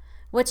true?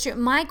 What's true?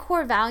 My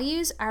core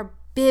values are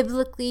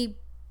biblically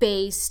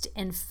based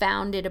and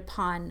founded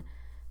upon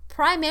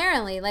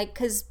primarily,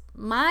 because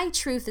my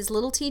truth is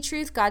little t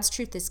truth, God's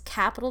truth is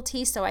capital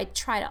T. So I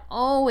try to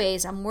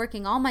I'm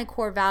working all my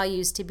core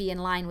values to be in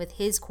line with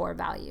his core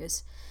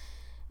values.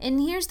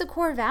 And here's the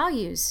core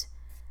values: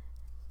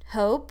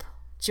 hope,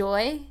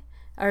 joy,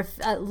 or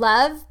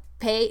love,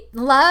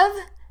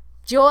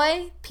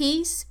 joy,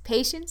 peace,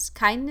 patience,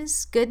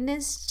 kindness,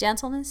 goodness,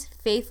 gentleness,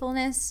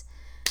 faithfulness,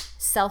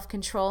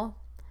 self-control.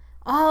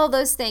 All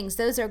those things,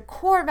 those are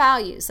core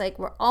values. Like,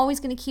 we're always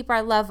going to keep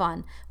our love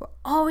on. We're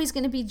always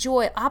going to be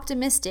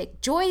optimistic.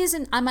 Joy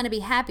isn't, I'm going to be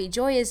happy.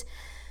 Joy is,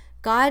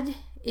 God's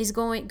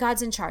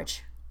in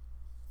charge.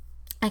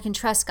 I can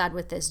trust God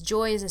with this.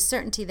 Joy is a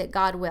certainty that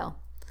God will.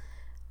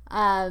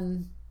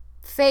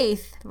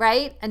 Faith,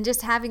 right? And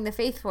just having the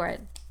faith for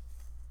it.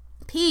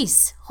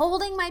 Peace,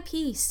 holding my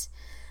peace.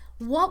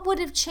 What would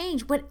have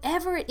changed?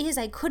 Whatever it is,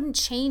 I couldn't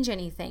change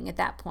anything at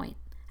that point.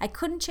 I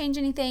couldn't change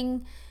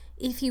anything.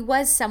 If he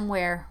was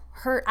somewhere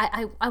hurt,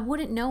 I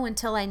wouldn't know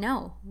until I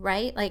know,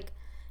 right? Like,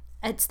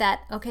 it's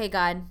that, okay,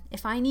 God,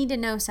 if I need to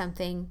know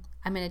something,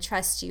 I'm going to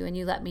trust you and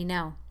you let me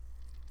know.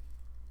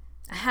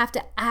 I have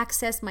to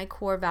access my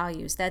core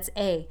values. That's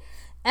A.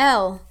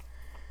 L,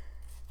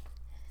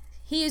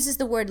 he uses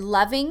the word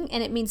loving,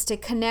 and it means to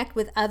connect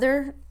with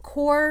other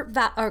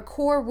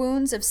core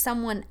wounds of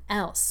someone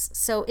else.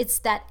 So it's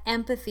that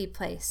empathy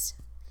place.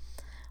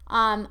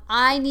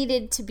 I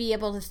needed to be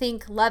able to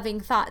think loving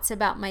thoughts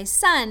about my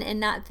son and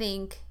not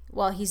think,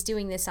 well, he's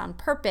doing this on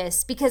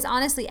purpose. Because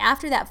honestly,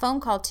 after that phone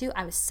call too,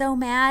 I was so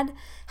mad.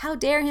 How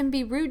dare him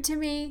be rude to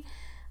me?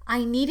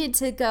 I needed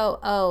to go,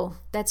 oh,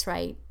 that's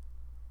right.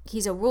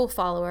 he's a rule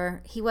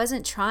follower. He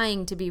wasn't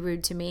trying to be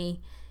rude to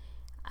me.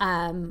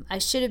 I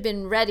should have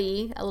been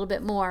ready a little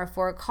bit more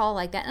for a call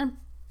like that. And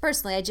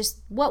personally,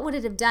 what would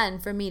it have done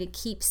for me to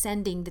keep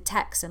sending the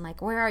texts and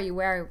like, where are you?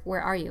 Where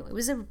are you?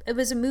 It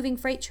was a moving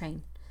freight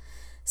train.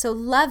 So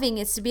loving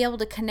is to be able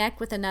to connect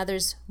with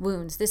another's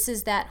wounds. This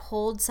is that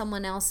hold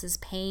someone else's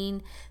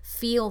pain,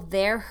 feel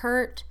their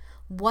hurt.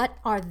 What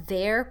are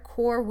their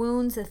core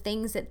wounds, the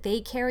things that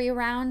they carry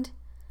around?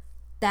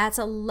 That's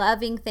a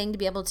loving thing to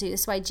be able to do.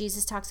 That's why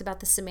Jesus talks about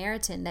the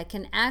Samaritan that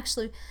can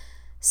actually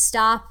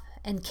stop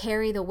and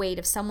carry the weight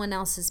of someone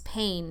else's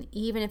pain,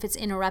 even if it's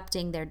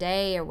interrupting their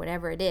day or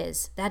whatever it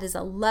is. That is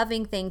a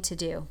loving thing to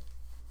do.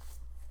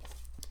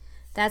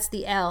 That's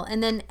the L.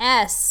 And then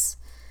S.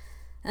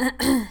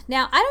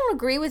 Now, I don't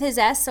agree with his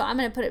S, so I'm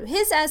going to put it.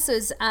 His S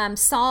is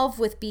solve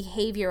with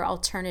behavior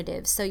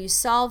alternatives. So you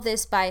solve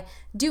this by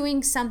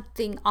doing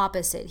something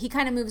opposite. He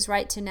kind of moves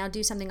right to now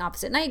do something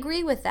opposite. And I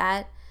agree with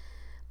that,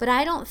 but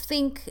I don't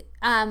think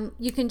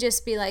you can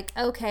just be like,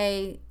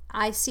 okay,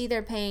 I see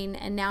their pain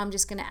and now I'm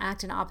just going to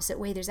act an opposite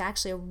way. There's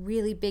actually a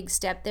really big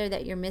step there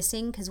that you're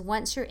missing, because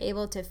once you're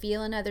able to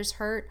feel another's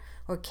hurt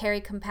or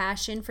carry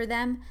compassion for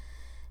them,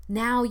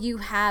 now you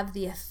have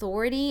the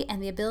authority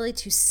and the ability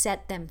to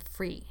set them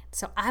free.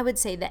 So I would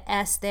say the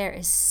S there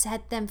is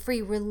set them free,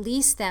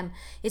 release them.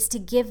 It's to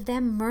give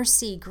them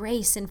mercy,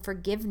 grace, and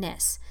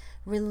forgiveness.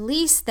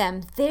 Release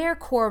them, their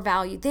core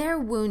value, they're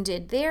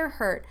wounded, they're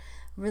hurt.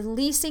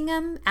 Releasing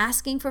them,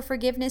 asking for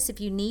forgiveness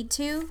if you need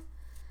to,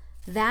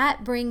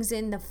 that brings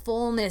in the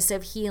fullness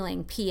of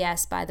healing,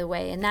 PS, by the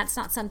way. And that's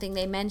not something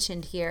they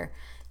mentioned here.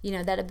 You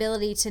know, that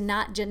ability to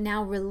not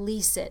now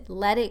release it,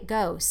 let it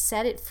go,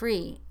 set it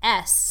free.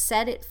 S,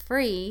 set it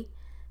free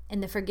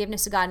in the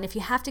forgiveness of God. And if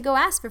you have to go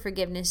ask for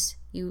forgiveness,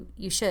 you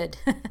should.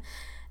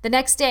 The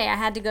next day I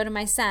had to go to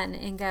my son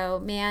and go,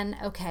 man,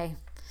 okay,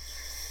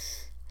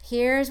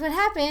 here's what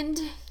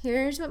happened.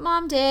 Here's what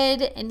mom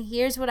did. And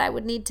here's what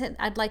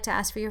I'd like to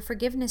ask for your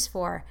forgiveness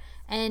for.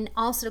 And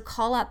also to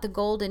call out the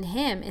gold in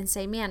him and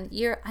say, man,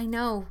 I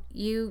know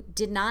you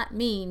did not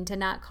mean to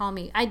not call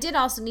me. I did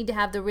also need to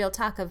have the real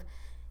talk of,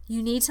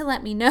 you need to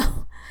let me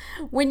know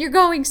when you're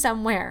going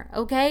somewhere,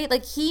 okay?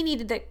 Like he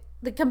needed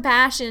the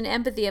compassion and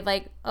empathy of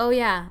like, oh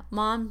yeah,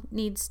 mom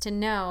needs to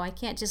know. I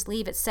can't just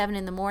leave at 7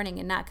 a.m.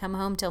 and not come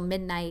home till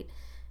midnight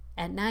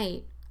at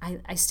night.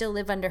 I still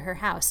live under her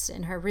house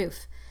and her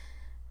roof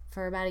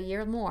for about a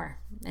year more,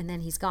 and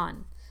then he's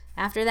gone.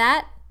 After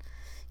that,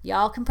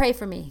 y'all can pray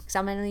for me, because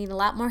I'm going to need a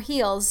lot more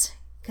heals,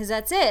 because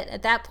that's it.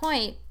 At that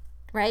point,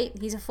 right?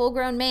 He's a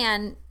full-grown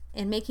man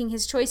and making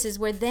his choices,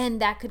 where then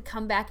that could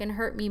come back and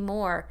hurt me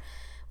more.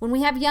 When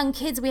we have young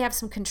kids, we have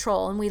some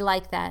control, and we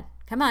like that.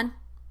 Come on.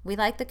 We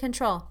like the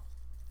control.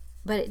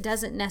 But it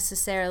doesn't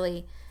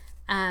necessarily,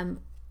 I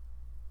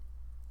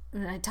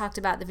talked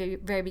about at the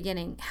very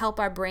beginning, help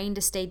our brain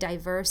to stay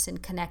diverse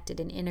and connected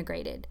and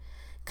integrated.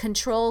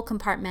 Control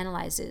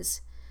compartmentalizes.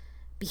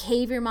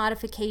 Behavior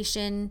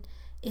modification,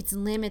 it's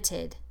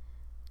limited.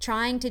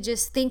 Trying to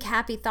just think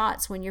happy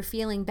thoughts when you're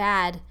feeling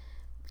bad,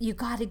 you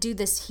got to do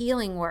this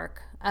healing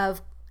work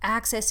of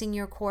accessing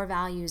your core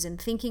values and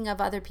thinking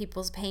of other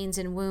people's pains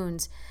and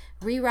wounds,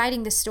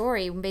 rewriting the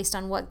story based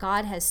on what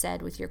God has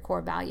said with your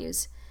core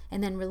values,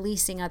 and then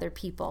releasing other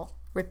people.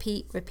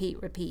 Repeat,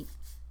 repeat, repeat.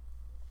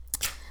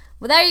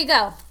 Well, there you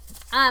go.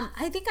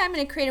 I think I'm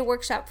going to create a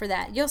workshop for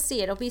that. You'll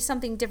see. It'll be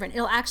something different.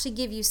 It'll actually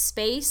give you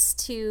space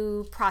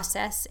to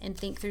process and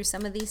think through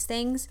some of these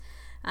things.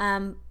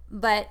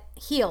 But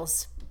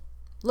heals.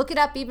 Look it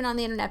up even on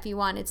the internet if you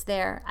want. It's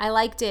there. I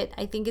liked it.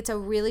 I think it's a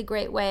really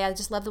great way. I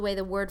just love the way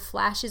the word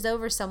flashes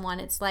over someone.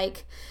 It's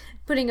like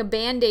putting a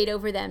Band-Aid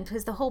over them,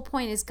 because the whole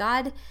point is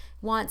God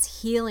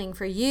wants healing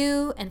for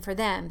you and for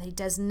them. He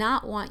does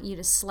not want you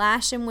to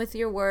slash them with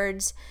your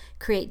words,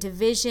 create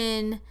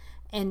division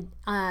and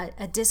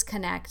a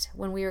disconnect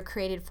when we were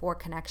created for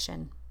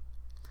connection.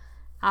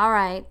 All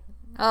right.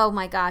 Oh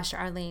my gosh,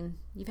 Arlene,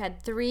 you've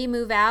had 3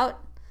 move out.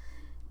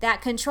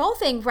 That control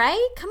thing,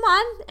 right? Come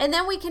on. And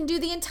then we can do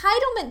the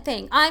entitlement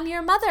thing. I'm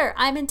your mother.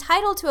 I'm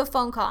entitled to a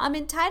phone call. I'm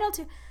not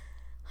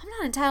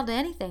entitled to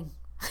anything.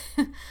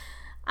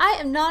 I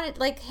am not,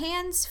 like,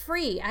 hands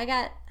free.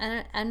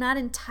 I'm not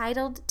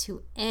entitled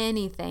to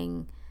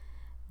anything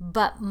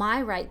but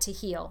my right to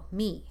heal.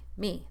 Me.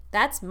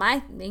 That's my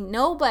thing.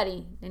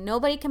 Nobody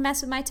can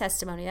mess with my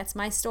testimony. That's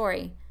my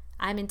story.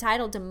 I'm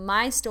entitled to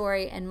my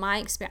story and my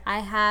experience. I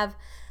have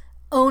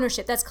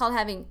ownership. That's called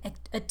having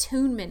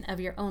attunement of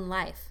your own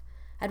life.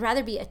 I'd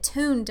rather be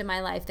attuned to my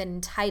life than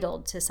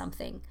entitled to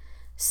something.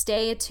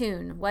 Stay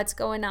attuned. What's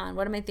going on?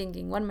 What am I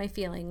thinking? What am I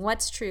feeling?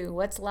 What's true?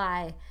 What's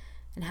lie?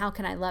 And how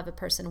can I love a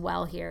person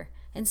well here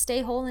and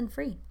stay whole and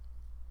free?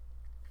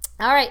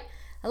 All right.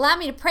 Allow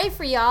me to pray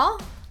for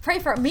y'all. Pray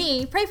for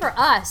me. Pray for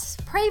us.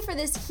 Pray for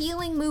this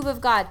healing move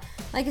of God.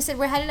 Like I said,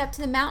 we're headed up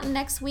to the mountain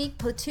next week.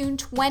 Platoon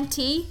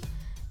 20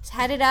 is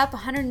headed up.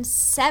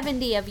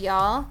 170 of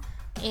y'all.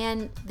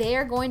 And they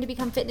are going to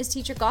become fitness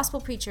teacher,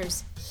 gospel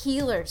preachers,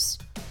 healers,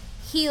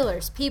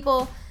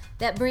 people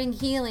that bring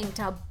healing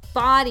to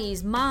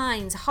bodies,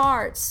 minds,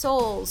 hearts,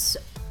 souls,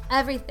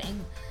 everything,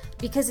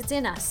 because it's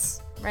in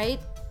us, right?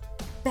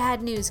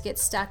 Bad news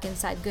gets stuck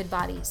inside good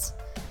bodies.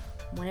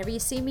 Whenever you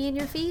see me in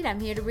your feed, I'm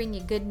here to bring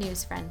you good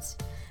news, friends.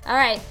 All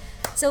right.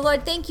 So,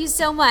 Lord, thank you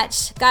so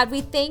much. God,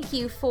 we thank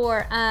you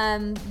for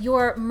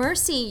your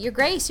mercy, your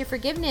grace, your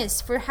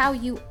forgiveness, for how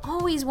you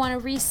always want to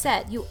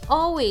reset. You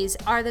always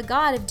are the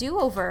God of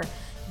do-over,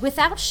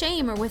 without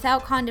shame or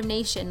without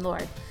condemnation,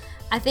 Lord.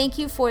 I thank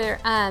you for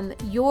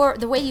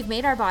the way you've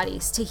made our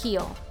bodies to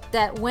heal,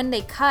 that when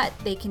they cut,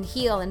 they can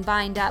heal and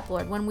bind up,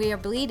 Lord. When we are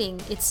bleeding,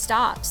 it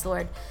stops,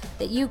 Lord,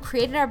 that you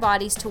created our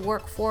bodies to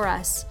work for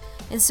us.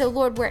 And so,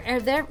 Lord, wherever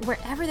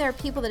there are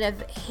people that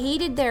have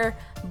hated their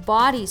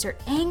bodies or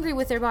angry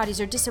with their bodies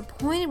or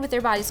disappointed with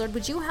their bodies, Lord,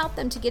 would you help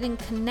them to get in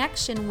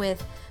connection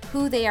with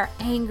who they are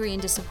angry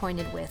and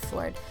disappointed with,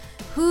 Lord?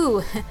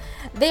 Who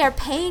they are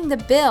paying the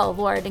bill,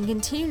 Lord, and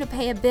continue to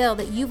pay a bill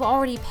that you've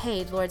already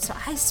paid, Lord. So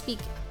I speak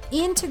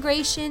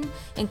integration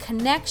and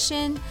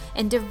connection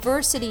and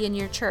diversity in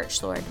your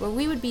church, Lord, where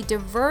we would be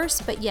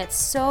diverse but yet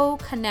so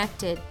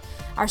connected.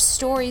 Our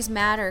stories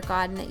matter,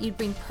 God, and that you'd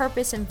bring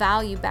purpose and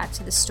value back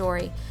to the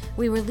story.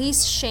 We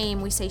release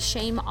shame. We say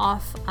shame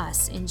off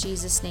us in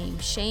Jesus' name.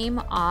 Shame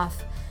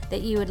off,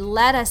 that you would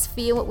let us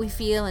feel what we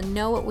feel and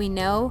know what we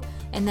know,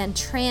 and then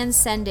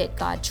transcend it,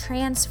 God.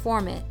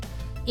 Transform it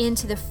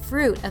into the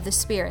fruit of the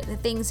Spirit, the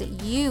things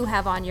that you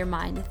have on your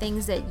mind, the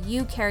things that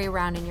you carry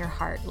around in your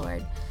heart,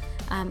 Lord.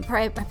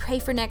 I pray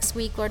for next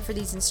week, Lord, for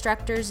these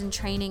instructors and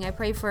training. I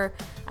pray for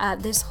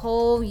this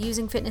whole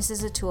using fitness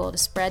as a tool to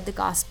spread the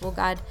gospel.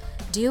 God,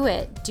 do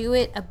it. Do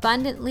it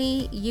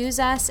abundantly. Use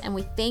us, and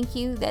we thank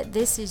you that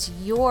this is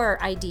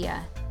your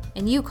idea,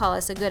 and you call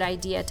us a good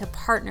idea to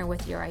partner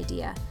with your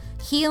idea.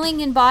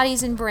 Healing in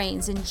bodies and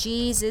brains, in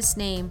Jesus'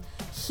 name.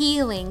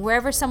 Healing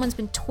wherever someone's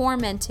been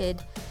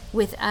tormented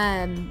with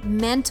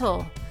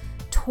mental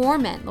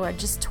torment, Lord,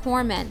 just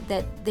torment,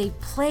 that they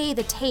play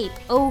the tape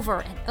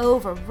over and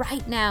over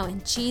right now.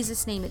 In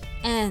Jesus' name, it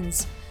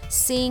ends.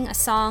 Sing a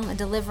song, a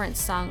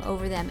deliverance song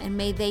over them, and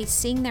may they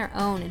sing their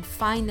own and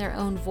find their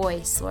own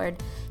voice,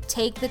 Lord.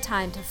 Take the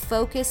time to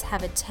focus,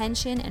 have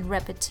attention and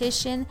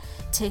repetition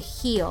to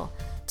heal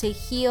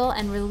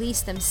and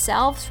release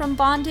themselves from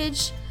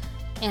bondage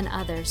and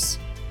others.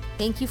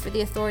 Thank you for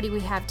the authority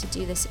we have to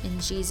do this. In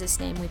Jesus'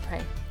 name we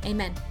pray.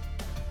 Amen.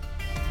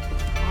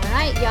 All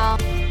right,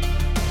 y'all.